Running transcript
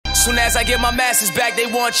Soon as I get my masters back, they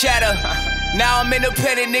want chatter. Now I'm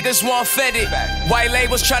independent, niggas want fetted. White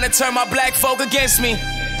labels tryna turn my black folk against me.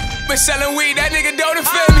 Been selling weed, that nigga don't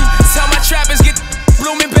offend me. Tell my trappers get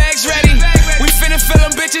blooming bags ready. We finna fill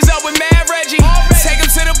them bitches up with Mad Reggie. Take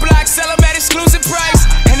them to the block, sell them at exclusive price.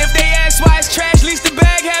 And if they ask why it's trash, lease the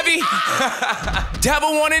bag heavy.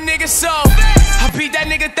 Devil want a nigga soul. I beat that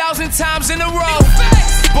nigga 1,000 times in a row.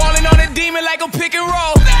 Ballin' on a demon like a pick and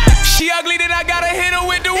roll. She ugly, then I gotta hit her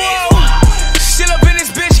with the wall. Still up in this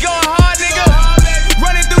bitch going hard, nigga.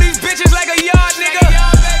 Running through these bitches like a yard, nigga.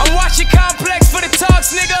 I'm watching Complex for the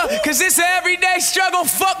talks, nigga. Cause it's an everyday struggle,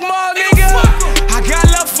 fuck more, nigga. I got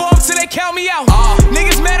love for them till they count me out.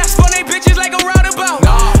 Niggas mad I spun they bitches like a roundabout.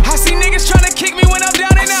 I see niggas tryna kick me when I'm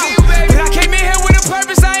down and out. But I came in here with a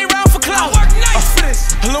purpose, I ain't round for clout.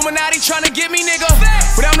 Illuminati tryna get me, nigga.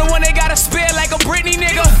 But I'm the one they gotta spare like a Britney,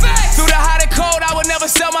 nigga. Through the hot and cold, I would never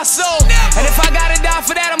sell my soul. And if I gotta die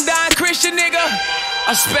for that, I'm dying Christian, nigga.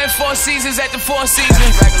 I spent 4 seasons at the Four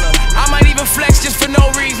Seasons. I might even flex just for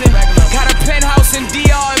no reason. Got a penthouse in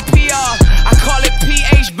DR and PR. I call it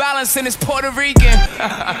pH balance and it's Puerto Rican.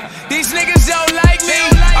 These niggas don't like me.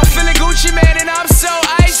 I'm feeling Gucci, man, and I'm so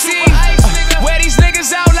icy. Wear these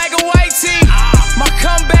niggas out like a white tee. My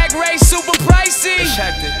comeback rate super pricey.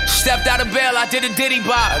 Stepped out of bail, I did a Diddy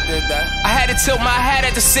bop. I had to tilt my hat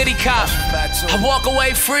at the city cop. I walk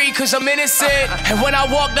away free cause I'm innocent. And when I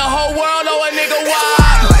walk, the whole world know a nigga why.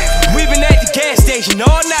 We been at the gas station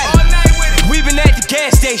all night. We been at the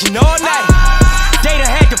gas station all night. They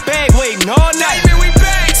done had the bag waiting all night.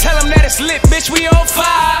 Tell them that it's lit, bitch, we on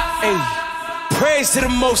fire. Ay, praise to the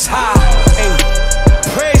Most High. Ay,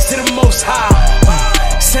 praise to the Most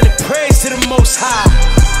High. Send it praise to the Most High.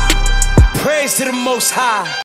 Praise to the Most High.